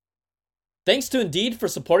Thanks to Indeed for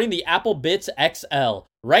supporting the Apple Bits XL.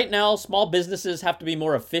 Right now, small businesses have to be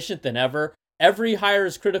more efficient than ever. Every hire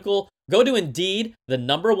is critical. Go to Indeed, the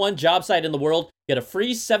 #1 job site in the world. Get a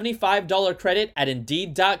free $75 credit at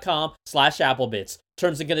Indeed.com/AppleBits.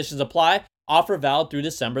 Terms and conditions apply. Offer valid through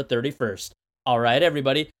December 31st. All right,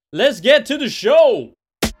 everybody, let's get to the show.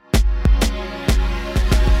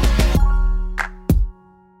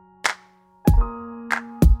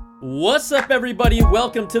 What's up, everybody?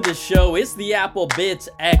 Welcome to the show. It's the Apple Bits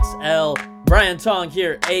XL. Brian Tong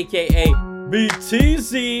here, aka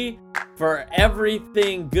BTZ, for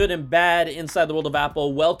everything good and bad inside the world of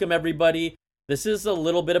Apple. Welcome, everybody. This is a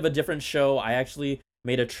little bit of a different show. I actually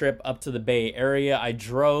made a trip up to the Bay Area. I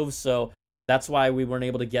drove, so that's why we weren't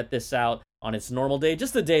able to get this out on its normal day,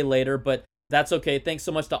 just a day later, but that's okay. Thanks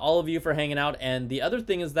so much to all of you for hanging out. And the other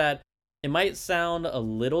thing is that it might sound a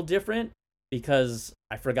little different because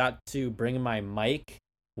I forgot to bring my mic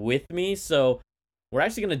with me. So we're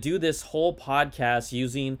actually going to do this whole podcast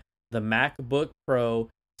using the MacBook Pro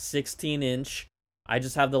 16-inch. I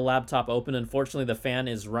just have the laptop open. Unfortunately, the fan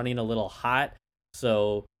is running a little hot,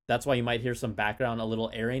 so that's why you might hear some background, a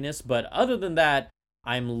little airiness. But other than that,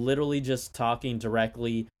 I'm literally just talking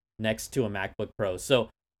directly next to a MacBook Pro. So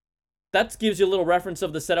that gives you a little reference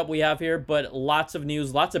of the setup we have here, but lots of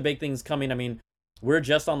news, lots of big things coming. I mean, we're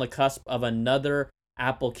just on the cusp of another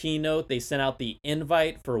Apple keynote. They sent out the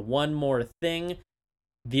invite for one more thing.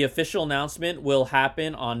 The official announcement will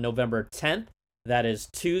happen on November 10th. That is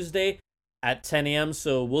Tuesday at 10 a.m.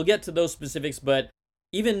 So we'll get to those specifics, but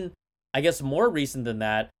even, I guess, more recent than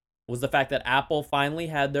that was the fact that Apple finally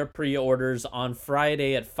had their pre-orders on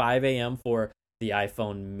Friday at 5 a.m. for the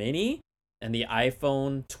iPhone mini and the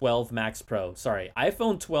iPhone 12 Max Pro. Sorry,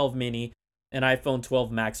 iPhone 12 mini and iPhone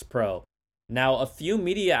 12 Max Pro. Now, a few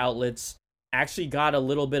media outlets actually got a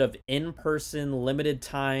little bit of in-person limited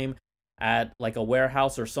time at like a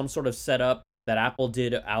warehouse or some sort of setup that Apple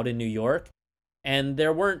did out in New York. And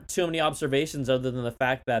there weren't too many observations other than the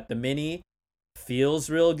fact that the mini feels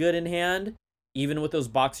real good in hand, even with those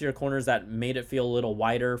boxier corners that made it feel a little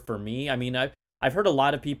wider for me. I mean, I've heard a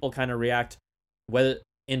lot of people kind of react whether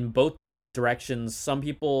in both directions. Some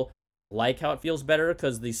people like how it feels better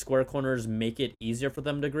because the square corners make it easier for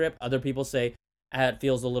them to grip. Other people say it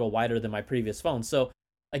feels a little wider than my previous phone. So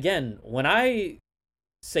again, when I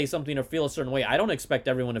say something or feel a certain way, I don't expect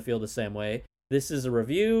everyone to feel the same way. This is a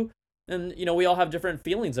review, and we all have different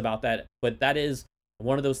feelings about that, but that is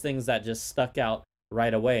one of those things that just stuck out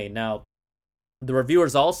right away. Now, the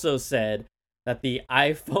reviewers also said that the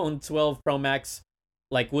iPhone 12 Pro Max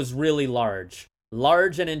was really large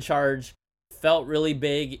and in charge, felt really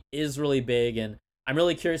big, is really big, and I'm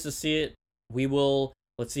really curious to see it. We will,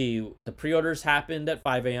 let's see, the pre-orders happened at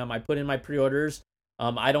 5 a.m. I put in my pre-orders.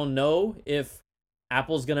 I don't know if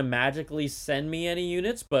Apple's gonna magically send me any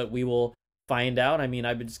units, but we will find out. I mean,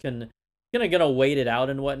 I've been just gonna wait it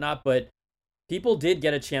out and whatnot, but people did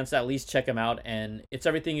get a chance to at least check them out, and it's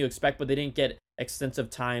everything you expect, but they didn't get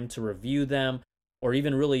extensive time to review them or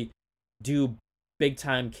even really do big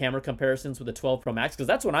time camera comparisons with the 12 Pro Max, because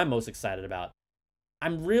that's what I'm most excited about.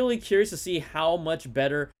 I'm really curious to see how much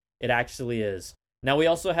better it actually is. Now, we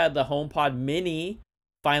also had the HomePod Mini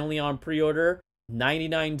finally on pre-order,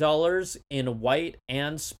 $99 in white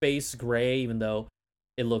and space gray, even though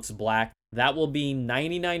it looks black. That will be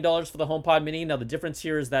 $99 for the HomePod Mini. Now, the difference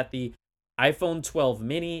here is that the iPhone 12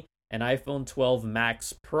 Mini and iPhone 12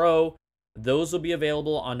 Max Pro, those will be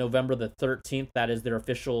available on November the 13th. That is their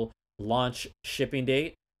official launch shipping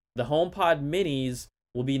date. The HomePod Minis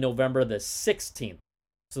will be November the 16th.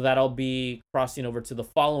 So that'll be crossing over to the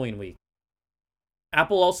following week.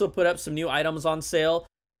 Apple also put up some new items on sale.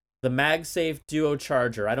 The MagSafe Duo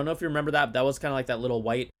Charger. I don't know if you remember that. That was kind of like that little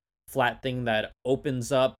white flat thing that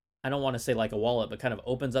opens up. I don't want to say like a wallet, but kind of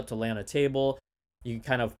opens up to lay on a table. You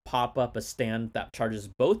kind of pop up a stand that charges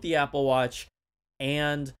both the Apple Watch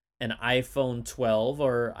and an iPhone 12,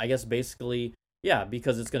 or I guess basically, yeah,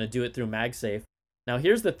 because it's going to do it through MagSafe. Now,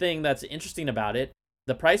 here's the thing that's interesting about it.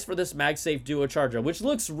 The price for this MagSafe Duo Charger, which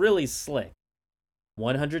looks really slick,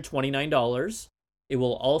 $129. It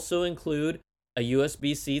will also include a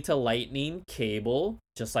USB-C to Lightning cable,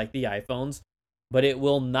 just like the iPhones, but it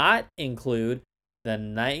will not include the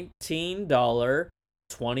 $19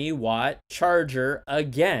 20-watt charger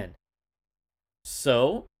again.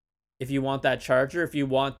 So, if you want that charger, if you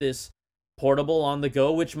want this portable on the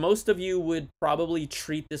go, which most of you would probably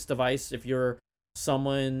treat this device if you're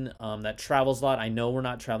someone that travels a lot. I know we're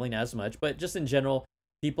not traveling as much, but just in general,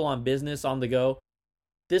 people on business on the go,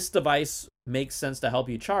 this device makes sense to help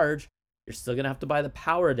you charge. You're still going to have to buy the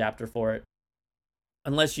power adapter for it,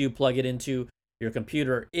 unless you plug it into your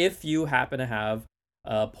computer if you happen to have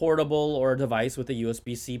a portable or a device with a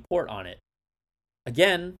USB-C port on it.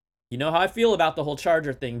 Again, you know how I feel about the whole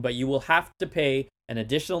charger thing, but you will have to pay an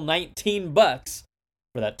additional $19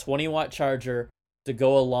 for that 20-watt charger to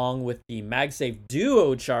go along with the MagSafe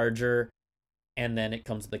Duo charger, and then it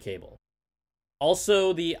comes with the cable.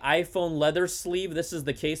 Also, the iPhone leather sleeve. This is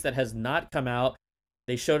the case that has not come out.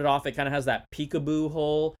 They showed it off. It kind of has that peekaboo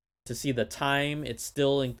hole to see the time. It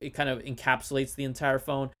kind of encapsulates the entire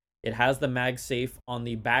phone. It has the MagSafe on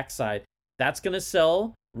the backside. That's going to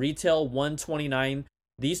sell retail $129.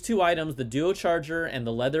 These two items, the Duo charger and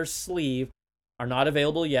the leather sleeve, are not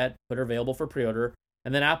available yet, but are available for pre-order.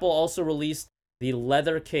 And then Apple also released the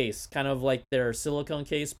leather case, kind of like their silicone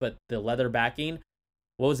case, but the leather backing.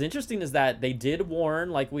 What was interesting is that they did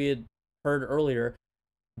warn, like we had heard earlier,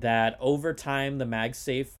 that over time the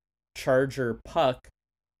MagSafe charger puck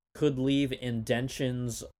could leave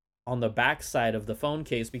indentions on the backside of the phone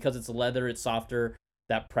case because it's leather, it's softer.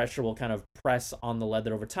 That pressure will kind of press on the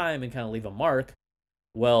leather over time and kind of leave a mark.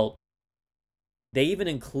 Well, they even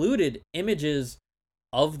included images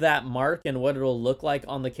of that mark and what it'll look like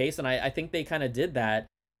on the case. And I think they kind of did that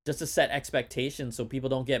just to set expectations so people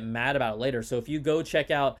don't get mad about it later. So if you go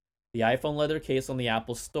check out the iPhone leather case on the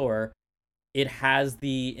Apple Store, it has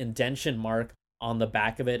the indention mark on the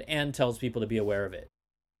back of it and tells people to be aware of it.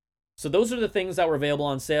 So those are the things that were available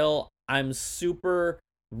on sale. I'm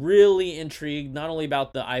really intrigued, not only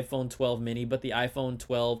about the iPhone 12 mini, but the iPhone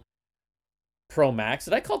 12 Pro Max.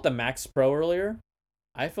 Did I call it the Max Pro earlier?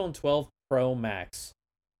 iPhone 12 Pro Max.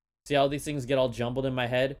 See how these things get all jumbled in my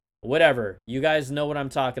head? Whatever. You guys know what I'm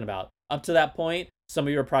talking about. Up to that point, some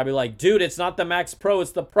of you are probably like, dude, it's not the Max Pro,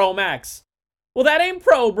 it's the Pro Max. Well, that ain't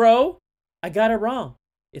Pro, bro. I got it wrong.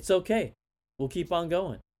 It's okay. We'll keep on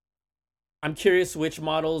going. I'm curious which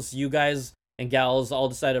models you guys and gals all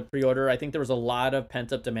decided to pre-order. I think there was a lot of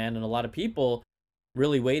pent-up demand and a lot of people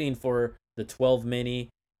really waiting for the 12 mini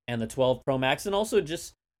and the 12 Pro Max. And also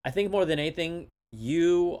just, I think more than anything,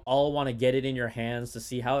 you all want to get it in your hands to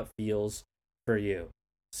see how it feels for you.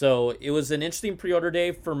 So it was an interesting pre-order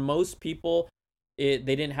day. For most people, they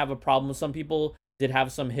didn't have a problem. Some people did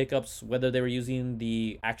have some hiccups, whether they were using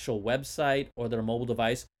the actual website or their mobile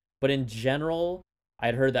device. But in general,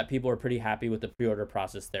 I'd heard that people were pretty happy with the pre-order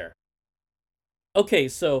process there. Okay,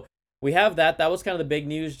 so we have that. That was kind of the big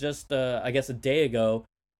news just, I guess, a day ago.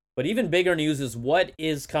 But even bigger news is what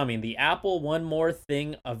is coming. The Apple One More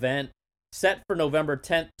Thing event set for November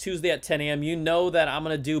 10th, Tuesday at 10 a.m. You know that I'm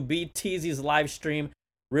going to do BTZ's live stream.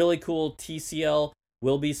 Really cool. TCL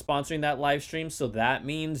will be sponsoring that live stream. So that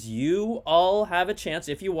means you all have a chance,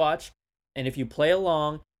 if you watch and if you play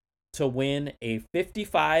along, to win a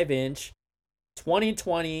 55-inch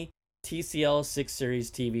 2020 TCL 6 Series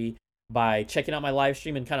TV by checking out my live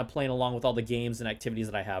stream and kind of playing along with all the games and activities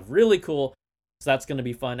that I have. Really cool. So that's going to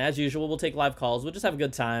be fun. As usual, we'll take live calls. We'll just have a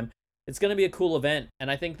good time. It's going to be a cool event. And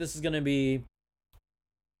I think this is going to be...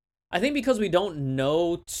 I think because we don't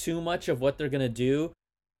know too much of what they're going to do,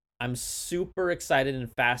 I'm super excited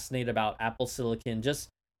and fascinated about Apple Silicon. This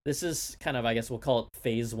is kind of, I guess we'll call it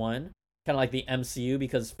phase 1. Kind of like the MCU,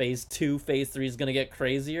 because phase 2, phase 3 is going to get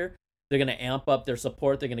crazier. They're going to amp up their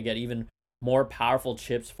support. They're going to get even more powerful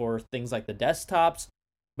chips for things like the desktops.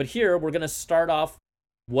 But here, we're going to start off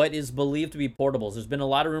what is believed to be portables. There's been a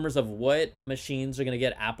lot of rumors of what machines are going to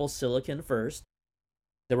get Apple Silicon first.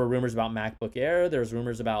 There were rumors about MacBook Air. There's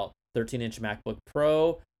rumors about 13-inch MacBook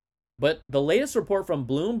Pro. But the latest report from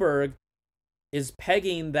Bloomberg is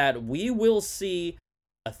pegging that we will see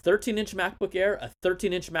a 13-inch MacBook Air, a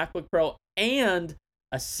 13-inch MacBook Pro, and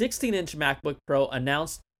a 16-inch MacBook Pro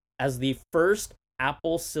announced as the first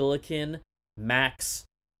Apple Silicon Macs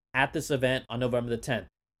at this event on November the 10th.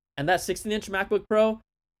 And that 16-inch MacBook Pro,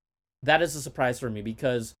 that is a surprise for me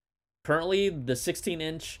because currently the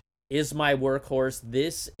 16-inch is my workhorse.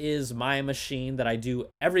 This is my machine that I do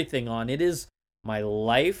everything on. It is my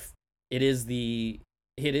life. It is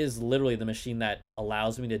literally the machine that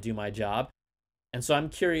allows me to do my job. And so I'm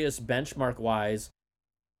curious, benchmark-wise,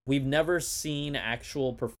 we've never seen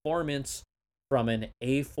actual performance from an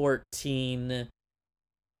A14X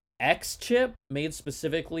chip made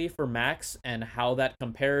specifically for Macs and how that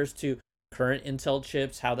compares to current Intel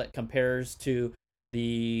chips, how that compares to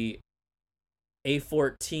the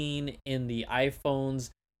A14 in the iPhones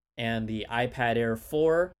and the iPad Air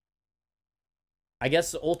 4. I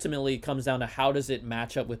guess ultimately it comes down to how does it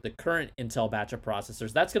match up with the current Intel batch of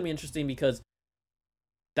processors. That's going to be interesting because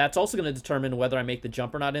that's also going to determine whether I make the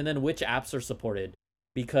jump or not, and then which apps are supported.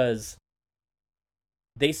 Because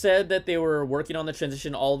they said that they were working on the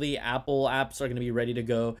transition. All the Apple apps are going to be ready to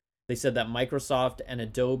go. They said that Microsoft and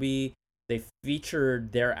Adobe, They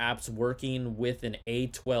featured their apps working with an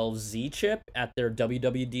A12Z chip at their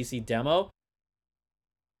WWDC demo.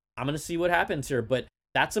 I'm going to see what happens here, but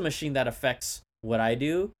that's a machine that affects what I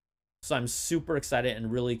do. So I'm super excited and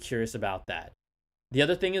really curious about that. The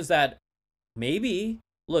other thing is that maybe,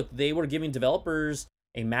 look, they were giving developers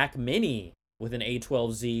a Mac Mini with an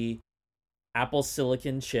A12Z Apple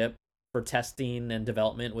Silicon chip for testing and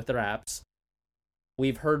development with their apps.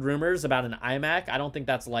 We've heard rumors about an iMac. I don't think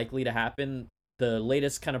that's likely to happen. The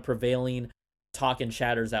latest kind of prevailing talk and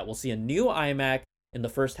chatter is that we'll see a new iMac in the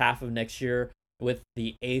first half of next year with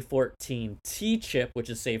the A14T chip, which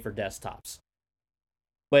is safe for desktops.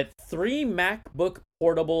 But 3 MacBook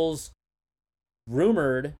portables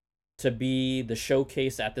rumored to be the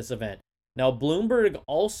showcase at this event. Now, Bloomberg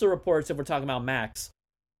also reports, if we're talking about Macs,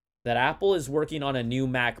 that Apple is working on a new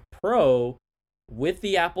Mac Pro with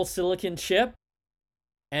the Apple Silicon chip.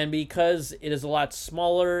 And because it is a lot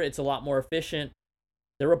smaller, it's a lot more efficient,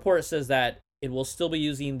 the report says that it will still be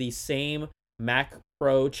using the same Mac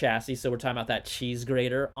Pro chassis. So we're talking about that cheese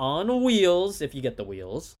grater on wheels, if you get the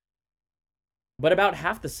wheels, but about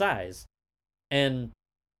half the size. And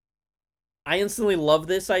I instantly love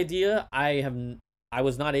this idea. I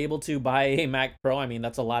was not able to buy a Mac Pro. I mean,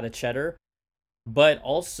 that's a lot of cheddar. But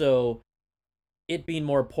also, it being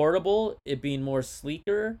more portable, it being more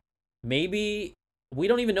sleeker, maybe we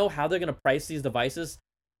don't even know how they're going to price these devices.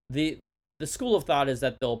 The school of thought is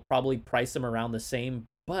that they'll probably price them around the same,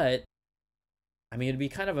 but I mean, it'd be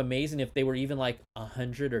kind of amazing if they were even like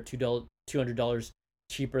 $100 or $200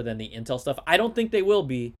 cheaper than the Intel stuff. I don't think they will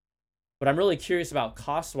be, but I'm really curious about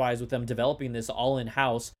cost-wise with them developing this all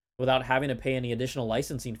in-house without having to pay any additional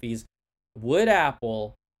licensing fees. Would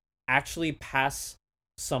Apple actually pass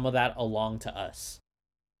some of that along to us?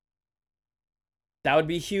 That would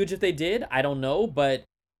be huge if they did. I don't know, but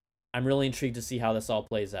I'm really intrigued to see how this all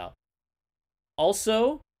plays out.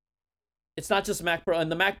 Also, it's not just Mac Pro.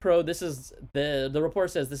 And the Mac Pro, this is the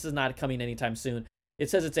report says this is not coming anytime soon.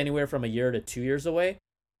 It says it's anywhere from a year to 2 years away,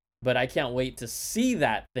 but I can't wait to see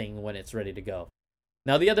that thing when it's ready to go.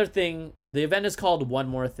 Now, the other thing, the event is called One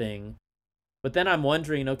More Thing, but then I'm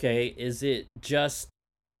wondering, okay, is it just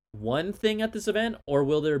one thing at this event, or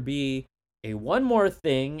will there be a one more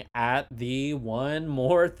thing at the One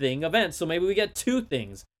More Thing event? So maybe we get 2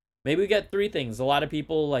 things. Maybe we get 3 things. A lot of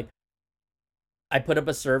people, like, I put up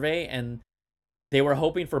a survey and they were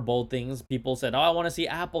hoping for bold things. People said, oh, I want to see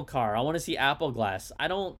Apple Car. I want to see Apple Glass.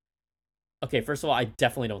 Okay, first of all, I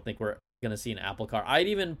definitely don't think we're going to see an Apple Car. I'd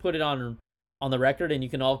even put it on the record, and you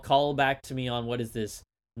can all call back to me on what is this?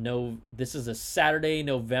 No, this is a Saturday,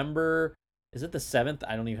 November. Is it the 7th?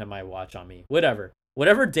 I don't even have my watch on me.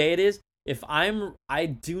 Whatever day it is, I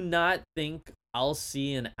do not think I'll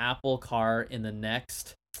see an Apple Car in the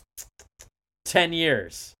next 10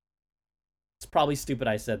 years. It's probably stupid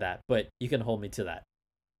I said that, but you can hold me to that.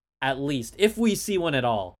 At least, if we see one at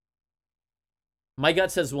all. My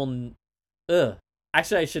gut says,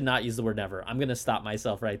 actually, I should not use the word never. I'm going to stop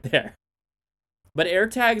myself right there. But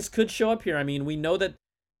AirTags could show up here. I mean, we know that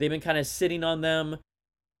they've been kind of sitting on them.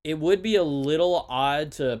 It would be a little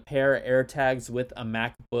odd to pair AirTags with a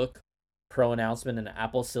MacBook Pro announcement and an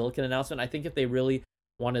Apple Silicon announcement. I think if they really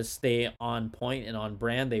want to stay on point and on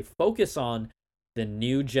brand, they focus on the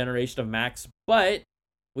new generation of Macs. But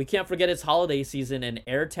we can't forget it's holiday season, and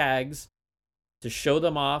AirTags, to show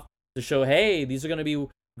them off, to show, hey, these are going to be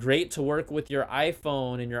great to work with your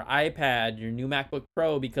iPhone and your iPad, your new MacBook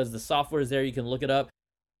Pro, because the software is there. You can look it up.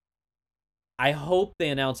 I hope they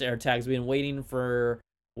announce AirTags. We've been waiting for,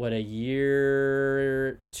 a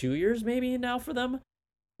year, 2 years maybe now for them.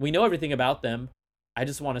 We know everything about them. I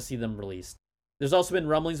just want to see them released. There's also been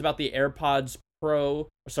rumblings about the AirPods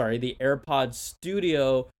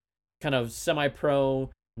Studio, kind of semi-pro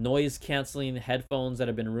noise-canceling headphones that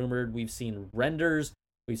have been rumored. We've seen renders.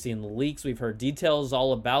 We've seen leaks. We've heard details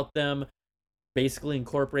all about them. Basically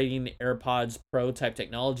incorporating AirPods Pro type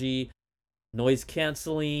technology, noise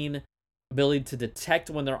canceling, ability to detect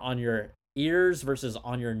when they're on your ears versus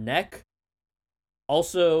on your neck.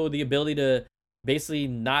 Also, the ability to basically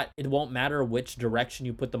it won't matter which direction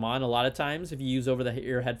you put them on. A lot of times, if you use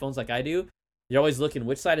over-the-ear headphones like I do, you're always looking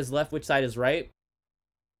which side is left, which side is right.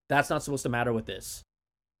 That's not supposed to matter with this.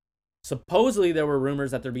 Supposedly, there were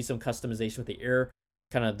rumors that there'd be some customization with the ear,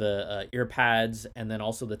 kind of the ear pads, and then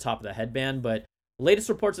also the top of the headband. But latest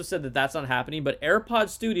reports have said that that's not happening. But AirPods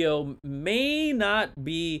Studio may not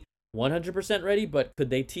be 100% ready, but could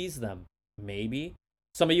they tease them? Maybe.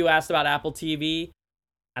 Some of you asked about Apple TV.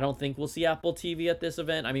 I don't think we'll see Apple TV at this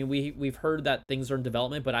event. I mean, we've heard that things are in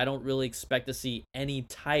development, but I don't really expect to see any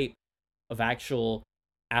type of actual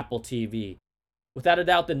Apple TV. without a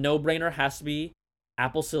doubt, the no-brainer has to be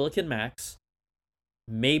Apple Silicon Macs,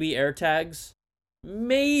 maybe AirTags,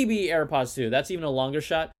 maybe AirPods 2. That's even a longer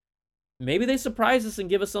shot. Maybe they surprise us and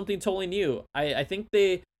give us something totally new. I think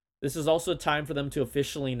this is also time for them to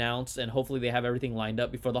officially announce, and hopefully they have everything lined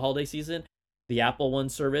up before the holiday season, the Apple One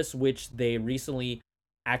service, which they recently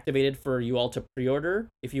activated for you all to pre-order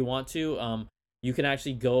if you want to. You can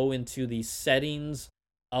actually go into the settings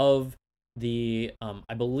of the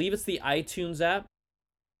I believe it's the iTunes app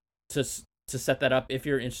to set that up if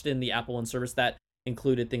you're interested in the Apple One service. That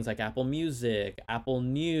included things like Apple Music, Apple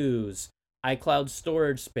News, iCloud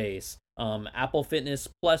storage space, Apple Fitness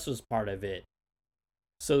Plus was part of it.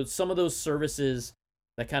 So some of those services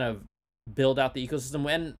that kind of build out the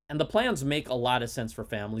ecosystem, and the plans make a lot of sense for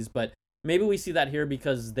families, but maybe we see that here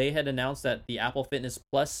because they had announced that the Apple Fitness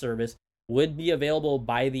Plus service would be available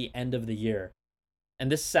by the end of the year.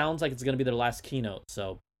 And this sounds like it's going to be their last keynote.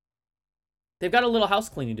 So they've got a little house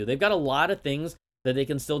cleaning to do. They've got a lot of things that they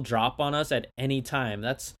can still drop on us at any time.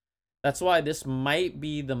 That's why this might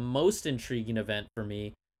be the most intriguing event for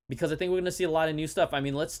me, because I think we're going to see a lot of new stuff. I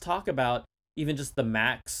mean, let's talk about even just the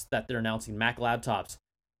Macs that they're announcing, Mac laptops.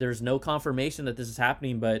 There's no confirmation that this is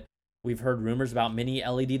happening, but we've heard rumors about mini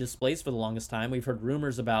LED displays for the longest time. We've heard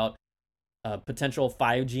rumors about potential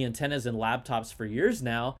 5G antennas in laptops for years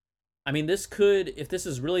now. I mean, this could, if this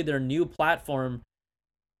is really their new platform,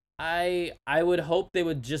 I would hope they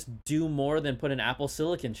would just do more than put an Apple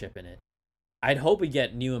Silicon chip in it. I'd hope we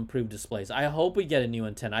get new improved displays. I hope we get a new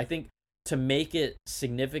antenna. I think to make it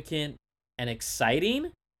significant and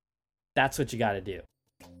exciting, that's what you got to do.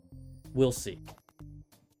 We'll see.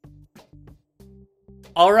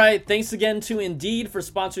 All right, thanks again to Indeed for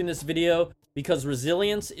sponsoring this video, because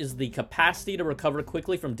resilience is the capacity to recover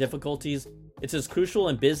quickly from difficulties. It's as crucial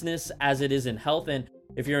in business as it is in health, and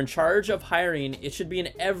if you're in charge of hiring, it should be in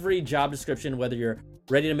every job description, whether you're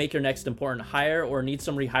ready to make your next important hire or need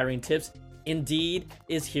some rehiring tips. Indeed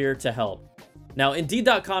is here to help. Now,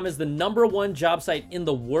 Indeed.com is the #1 job site in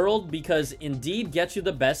the world because Indeed gets you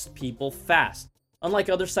the best people fast. Unlike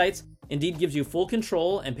other sites, Indeed gives you full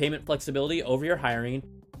control and payment flexibility over your hiring.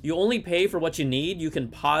 You only pay for what you need. You can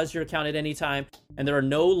pause your account at any time, and there are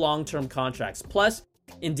no long-term contracts. Plus,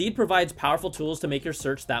 Indeed provides powerful tools to make your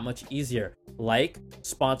search that much easier, like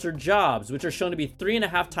sponsored jobs, which are shown to be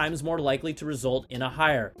 3.5 times more likely to result in a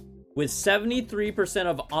hire. With 73%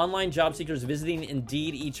 of online job seekers visiting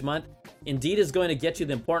Indeed each month, Indeed is going to get you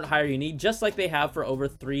the important hire you need, just like they have for over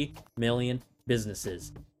 3 million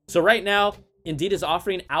businesses. So right now, Indeed is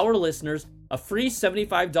offering our listeners a free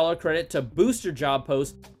 $75 credit to boost your job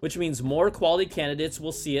post, which means more quality candidates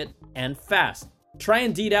will see it, and fast. Try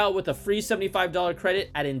Indeed out with a free $75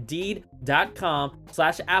 credit at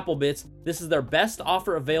Indeed.com/Applebits. This is their best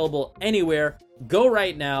offer available anywhere. Go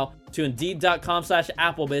right now to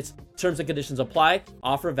Indeed.com/Applebits. Terms and conditions apply.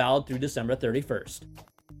 Offer valid through December 31st.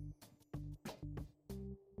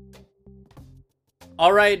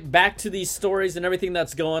 All right, back to these stories and everything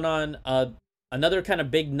that's going on. Another kind of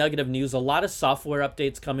big nugget of news, a lot of software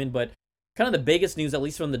updates coming, but kind of the biggest news, at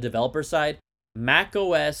least from the developer side,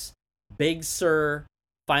 macOS Big Sur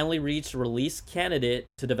finally reached release candidate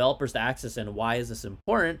to developers to access. And why is this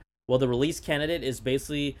important? Well, the release candidate is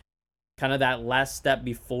basically kind of that last step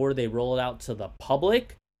before they roll it out to the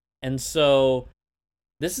public. And so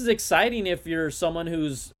this is exciting if you're someone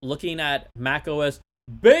who's looking at macOS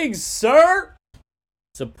Big Sur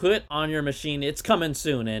to put on your machine. It's coming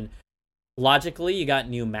soon, and logically, you got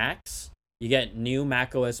new Macs, you get new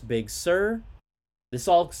macOS Big Sur. This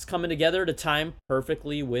all's coming together to time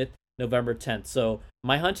perfectly with November 10th. So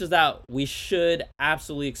my hunch is that we should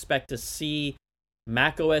absolutely expect to see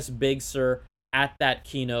macOS Big Sur at that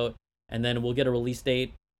keynote, and then we'll get a release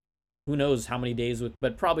date. Who knows how many days,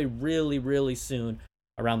 but probably really, really soon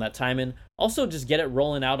around that time. And also just get it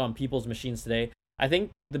rolling out on people's machines today. I think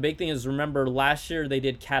the big thing is, remember last year they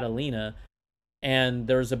did Catalina, and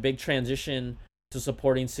there was a big transition to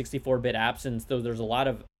supporting 64-bit apps, and so there's a lot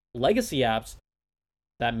of legacy apps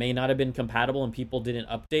that may not have been compatible and people didn't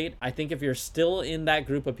update. I think if you're still in that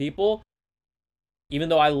group of people, even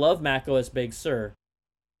though I love macOS Big Sur,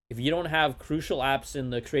 if you don't have crucial apps in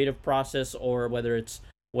the creative process, or whether it's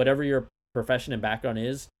whatever your profession and background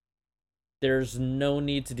is, there's no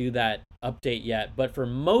need to do that update yet. But for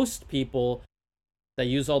most people that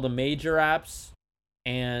use all the major apps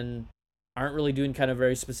and aren't really doing kind of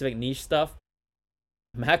very specific niche stuff,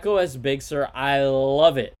 macOS Big Sur, I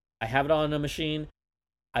love it. I have it on a machine.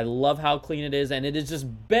 I love how clean it is, and it is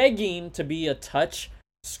just begging to be a touch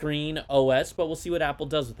screen OS, but we'll see what Apple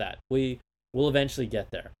does with that. We will eventually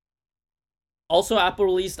get there. Also, Apple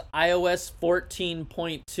released iOS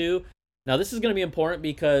 14.2. Now, this is going to be important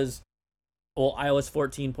because, well, iOS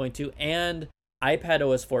 14.2 and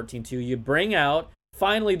iPadOS 14.2, you bring out,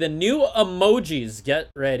 finally, the new emojis. Get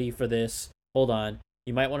ready for this. Hold on.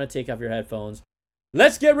 You might want to take off your headphones.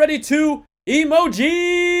 Let's get ready to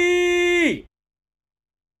emoji!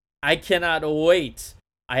 I cannot wait.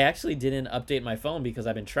 I actually didn't update my phone because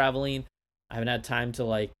I've been traveling. I haven't had time to,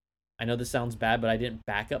 like, I know this sounds bad, but I didn't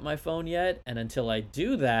back up my phone yet. And until I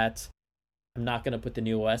do that, I'm not going to put the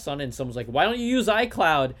new OS on it. And someone's like, why don't you use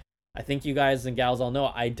iCloud? I think you guys and gals all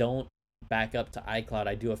know I don't back up to iCloud.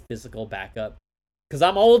 I do a physical backup because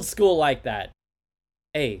I'm old school like that.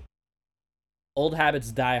 Hey, old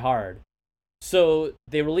habits die hard. So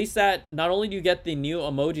they released that. Not only do you get the new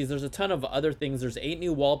emojis, there's a ton of other things. There's 8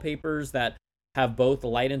 new wallpapers that have both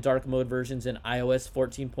light and dark mode versions in iOS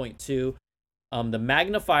 14.2. The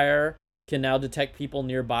magnifier can now detect people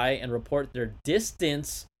nearby and report their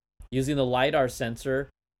distance using the LiDAR sensor.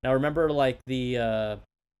 Now remember, like the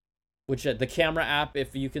camera app,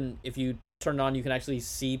 if you turn it on, you can actually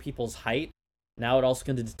see people's height. Now it also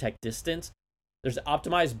can detect distance. There's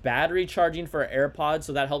optimized battery charging for AirPods,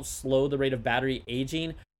 so that helps slow the rate of battery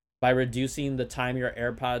aging by reducing the time your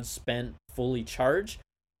AirPods spent fully charged.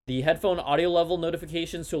 The headphone audio level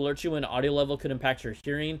notifications to alert you when audio level could impact your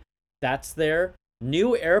hearing. That's there.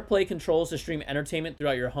 New AirPlay controls to stream entertainment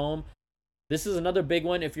throughout your home. This is another big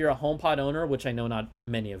one if you're a HomePod owner, which I know not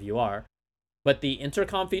many of you are. But the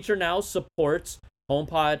intercom feature now supports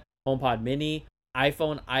HomePod, HomePod Mini,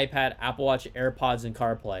 iPhone, iPad, Apple Watch, AirPods, and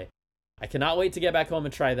CarPlay. I cannot wait to get back home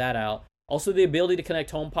and try that out. Also, the ability to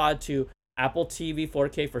connect HomePod to Apple TV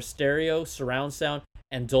 4K for stereo, surround sound,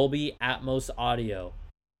 and Dolby Atmos audio.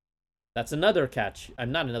 That's another catch.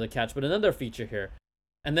 Not another catch, but another feature here.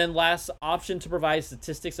 And then last, option to provide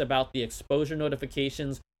statistics about the exposure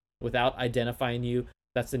notifications without identifying you.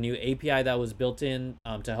 That's the new API that was built in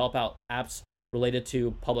to help out apps related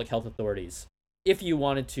to public health authorities. If you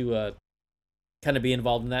wanted to kind of be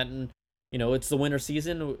involved in that, and you know, it's the winter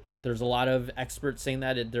season. There's a lot of experts saying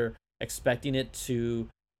that they're expecting it to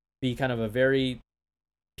be kind of a very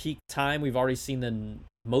peak time. We've already seen the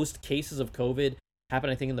most cases of COVID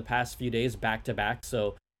happen, I think, in the past few days, back to back.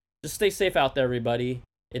 So just stay safe out there, everybody.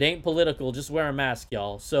 It ain't political. Just wear a mask,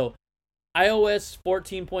 y'all. So iOS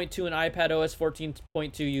 14.2 and iPadOS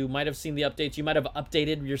 14.2, you might have seen the updates. You might have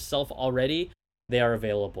updated yourself already. They are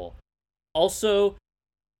available. Also,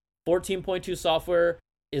 14.2 software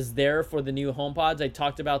is there for the new HomePods. I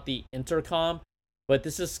talked about the intercom, but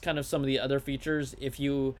this is kind of some of the other features. If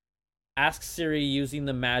you ask Siri using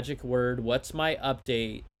the magic word, "What's my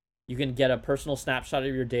update?" you can get a personal snapshot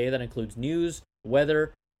of your day that includes news,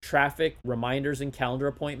 weather, traffic, reminders, and calendar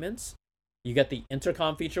appointments. You get the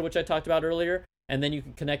intercom feature, which I talked about earlier, and then you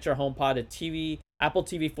can connect your HomePod to TV, Apple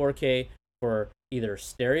TV 4K for either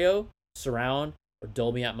stereo, surround, or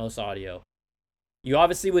Dolby Atmos audio. You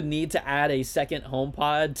obviously would need to add a second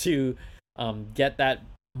HomePod to get that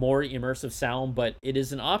more immersive sound, but it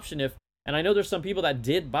is an option and I know there's some people that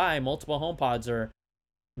did buy multiple HomePods, or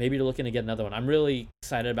maybe you're looking to get another one. I'm really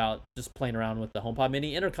excited about just playing around with the HomePod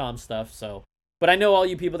Mini intercom stuff. So, but I know all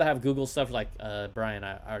you people that have Google stuff like, Brian,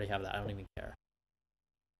 I already have that. I don't even care.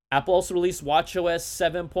 Apple also released watchOS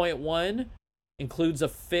 7.1, includes a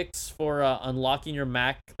fix for unlocking your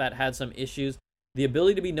Mac that had some issues. The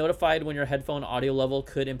ability to be notified when your headphone audio level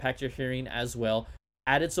could impact your hearing as well.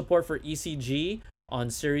 Added support for ECG on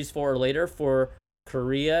Series 4 or later for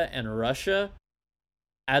Korea and Russia.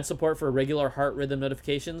 Add support for regular heart rhythm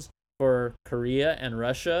notifications for Korea and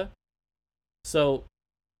Russia. So,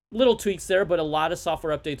 little tweaks there, but a lot of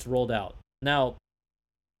software updates rolled out. Now,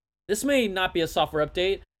 this may not be a software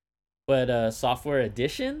update, but a software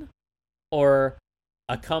addition or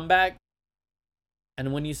a comeback.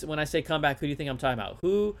 And when I say comeback, who do you think I'm talking about?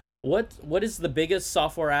 What is the biggest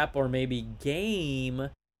software app or maybe game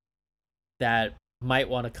that might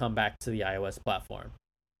want to come back to the iOS platform?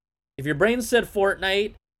 If your brain said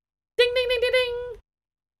Fortnite, ding, ding, ding, ding, ding.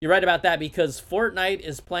 You're right about that, because Fortnite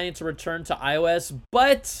is planning to return to iOS,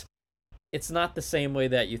 but it's not the same way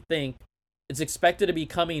that you think. It's expected to be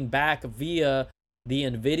coming back via the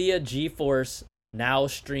NVIDIA GeForce Now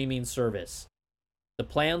streaming service. The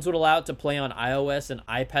plans would allow it to play on iOS and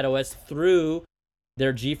iPadOS through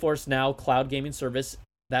their GeForce Now cloud gaming service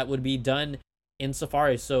that would be done in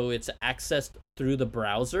Safari, so it's accessed through the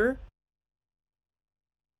browser.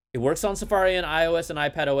 It works on Safari and iOS and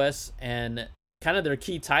iPadOS, and kind of their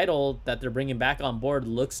key title that they're bringing back on board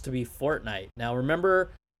looks to be Fortnite. Now,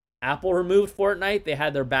 remember, Apple removed Fortnite. They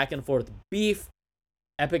had their back and forth beef.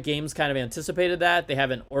 Epic Games kind of anticipated that. They have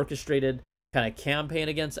an orchestrated kind of campaign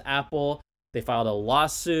against Apple. They filed a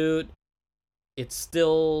lawsuit. It's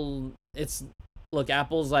still it's look,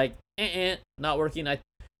 Apple's like not working.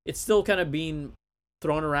 It's still kind of being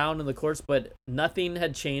thrown around in the courts, but nothing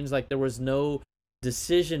had changed. Like there was no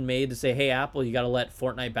decision made to say, hey, Apple, you got to let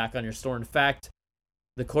Fortnite back on your store. In fact,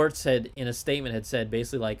 the courts had in a statement had said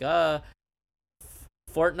basically like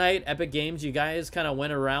Fortnite, Epic Games, you guys kind of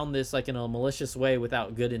went around this like in a malicious way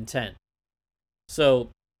without good intent. So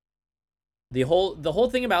the whole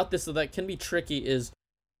thing about this that can be tricky is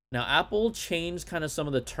now Apple changed kind of some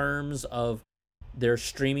of the terms of their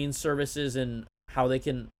streaming services and how they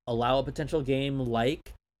can allow a potential game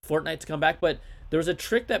like Fortnite to come back, but there was a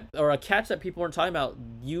trick that or a catch that people weren't talking about.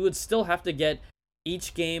 You would still have to get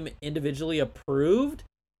each game individually approved,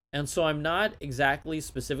 and so I'm not exactly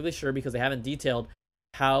specifically sure because they haven't detailed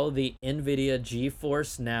how the NVIDIA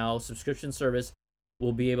GeForce Now subscription service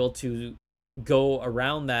will be able to go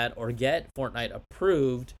around that or get Fortnite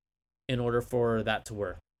approved in order for that to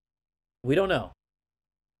work. We don't know.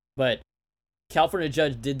 But California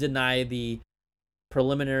judge did deny the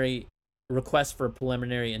preliminary request for a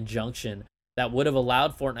preliminary injunction that would have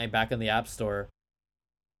allowed Fortnite back in the App Store.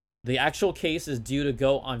 The actual case is due to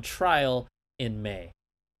go on trial in May.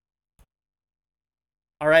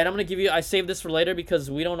 All right, I'm going to give you, I saved this for later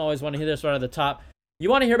because we don't always want to hear this right at the top. You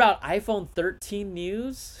want to hear about iPhone 13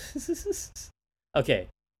 news? Okay,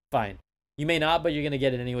 fine. You may not, but you're going to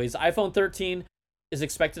get it anyways. iPhone 13 is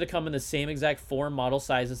expected to come in the same exact 4 model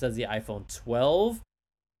sizes as the iPhone 12.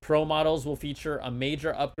 Pro models will feature a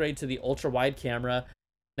major upgrade to the ultra-wide camera.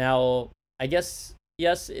 Now, I guess,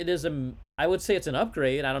 yes, it is I would say it's an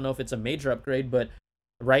upgrade. I don't know if it's a major upgrade, but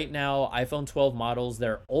right now, iPhone 12 models,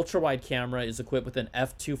 their ultra-wide camera is equipped with an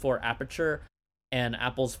f2.4 aperture and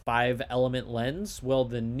Apple's 5-element lens. Well,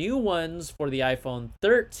 the new ones for the iPhone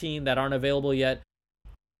 13 that aren't available yet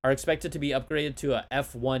are expected to be upgraded to a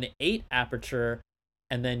f1.8 aperture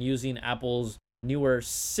and then using Apple's newer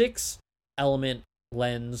 6-element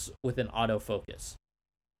lens with an autofocus.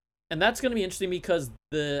 And that's going to be interesting because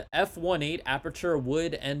the f1.8 aperture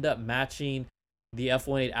would end up matching the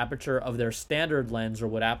f1.8 aperture of their standard lens, or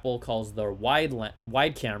what Apple calls their wide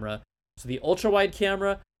camera. So the ultra-wide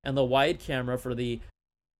camera and the wide camera for the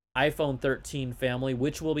iPhone 13 family,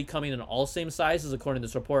 which will be coming in all same sizes according to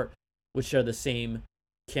this report, would share the same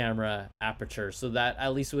camera aperture. So that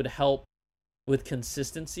at least would help with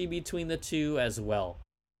consistency between the two as well.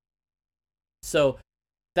 So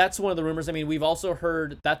that's one of the rumors. I mean, we've also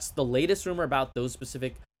heard, that's the latest rumor about those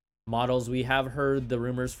specific models. We have heard the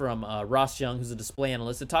rumors from Ross Young, who's a display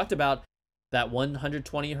analyst. It talked about that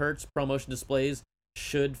 120 hertz ProMotion displays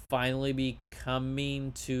should finally be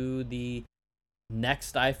coming to the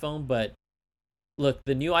next iPhone. But look,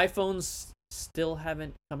 the new iPhones still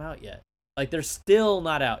haven't come out yet. Like, they're still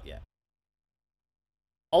not out yet.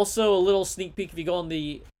 Also, a little sneak peek, if you go on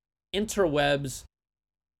the interwebs,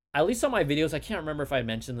 at least on my videos, I can't remember if I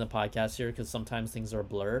mentioned in the podcast here because sometimes things are a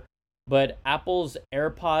blur, but Apple's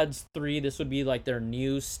AirPods 3, this would be like their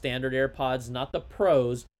new standard AirPods, not the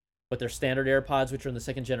Pros, but their standard AirPods, which are in the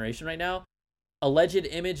 2nd generation right now. Alleged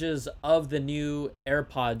images of the new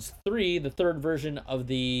AirPods 3, the 3rd version of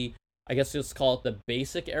the, I guess let's call it the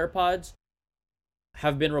basic AirPods,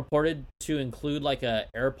 have been reported to include like a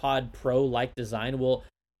AirPod Pro-like design. Well,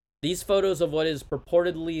 these photos of what is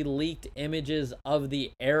purportedly leaked images of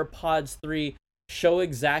the AirPods 3 show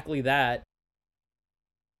exactly that.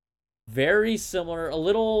 Very similar, a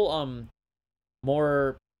little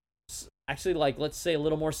more, actually, like, let's say a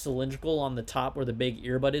little more cylindrical on the top where the big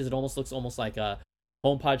earbud is. It almost looks almost like a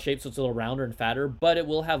HomePod shape, so it's a little rounder and fatter, but it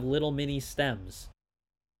will have little mini stems,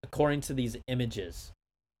 according to these images.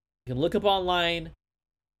 You can look up online,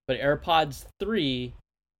 but AirPods 3,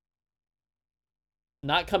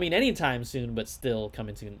 not coming anytime soon, but still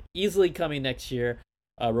coming soon. Easily coming next year.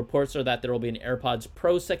 Reports are that there will be an AirPods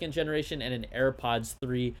Pro 2nd generation and an AirPods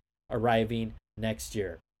 3 arriving next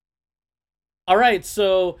year. All right,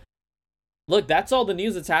 so look, that's all the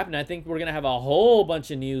news that's happening. I think we're going to have a whole bunch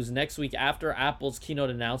of news next week after Apple's keynote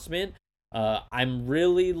announcement. I'm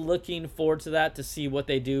really looking forward to that to see what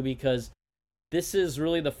they do because this is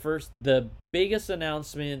really the biggest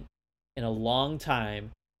announcement in a long time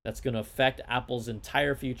that's going to affect Apple's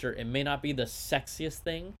entire future. It may not be the sexiest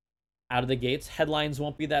thing out of the gates. Headlines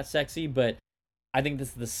won't be that sexy, but I think this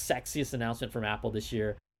is the sexiest announcement from Apple this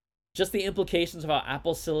year. Just the implications of how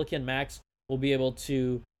Apple Silicon Macs will be able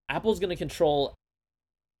to... Apple's going to control,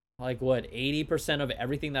 80% of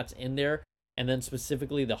everything that's in there, and then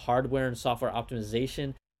specifically the hardware and software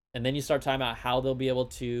optimization. And then you start talking about how they'll be able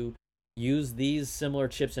to use these similar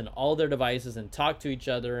chips in all their devices and talk to each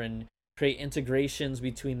other and create integrations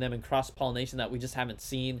between them and cross-pollination that we just haven't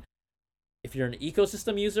seen. If you're an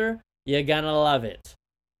ecosystem user, you're gonna love it.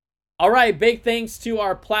 All right, big thanks to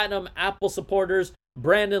our Platinum Apple supporters,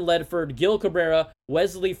 Brandon Ledford, Gil Cabrera,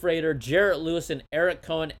 Wesley Frater, Jarrett Lewis, and Eric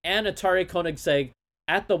Cohen, and Atari Koenigsegg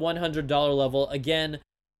at the $100 level. Again,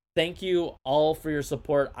 thank you all for your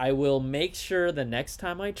support. I will make sure the next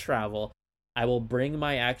time I travel, I will bring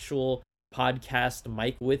my actual podcast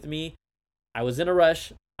mic with me. I was in a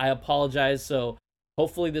rush. I apologize. So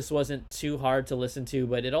hopefully this wasn't too hard to listen to,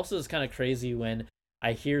 but it also is kind of crazy when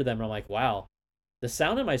I hear them. I'm like, wow, the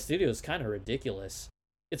sound in my studio is kind of ridiculous.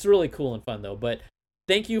 It's really cool and fun though. But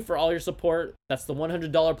thank you for all your support. That's the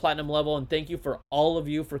 $100 platinum level. And thank you for all of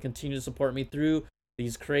you for continuing to support me through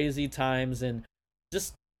these crazy times and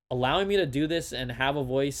just allowing me to do this and have a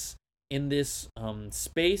voice in this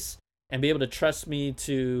space and be able to trust me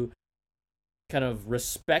to kind of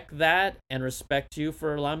respect that and respect you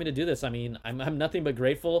for allowing me to do this. I mean, I'm nothing but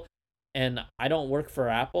grateful, and I don't work for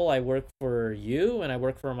Apple. I work for you and I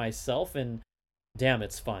work for myself, and damn,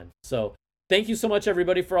 it's fun. So thank you so much,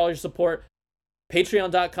 everybody, for all your support.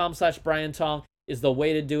 Patreon.com/BrianTong is the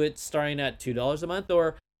way to do it, starting at $2 a month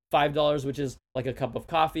or $5, which is like a cup of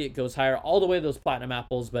coffee. It goes higher all the way to those platinum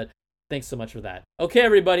apples, but thanks so much for that. Okay,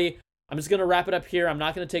 everybody, I'm just going to wrap it up here. I'm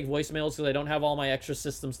not going to take voicemails because I don't have all my extra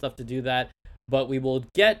system stuff to do that, but we will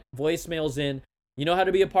get voicemails in. You know how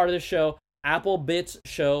to be a part of the show.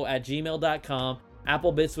 applebitsshow@gmail.com.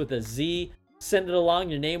 Applebits with a Z. Send it along,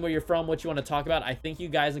 your name, where you're from, what you want to talk about. I think you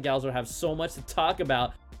guys and gals will have so much to talk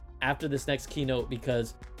about after this next keynote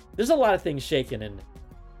because there's a lot of things shaking, and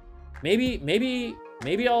maybe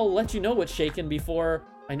I'll let you know what's shaking before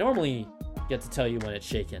I normally get to tell you when it's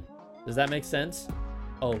shaking. Does that make sense?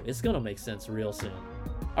 Oh, it's gonna make sense real soon.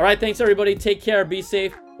 All right, thanks everybody. Take care, be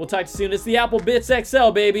safe. We'll talk to you soon. It's the Apple Bitz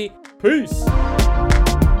XL, baby. Peace.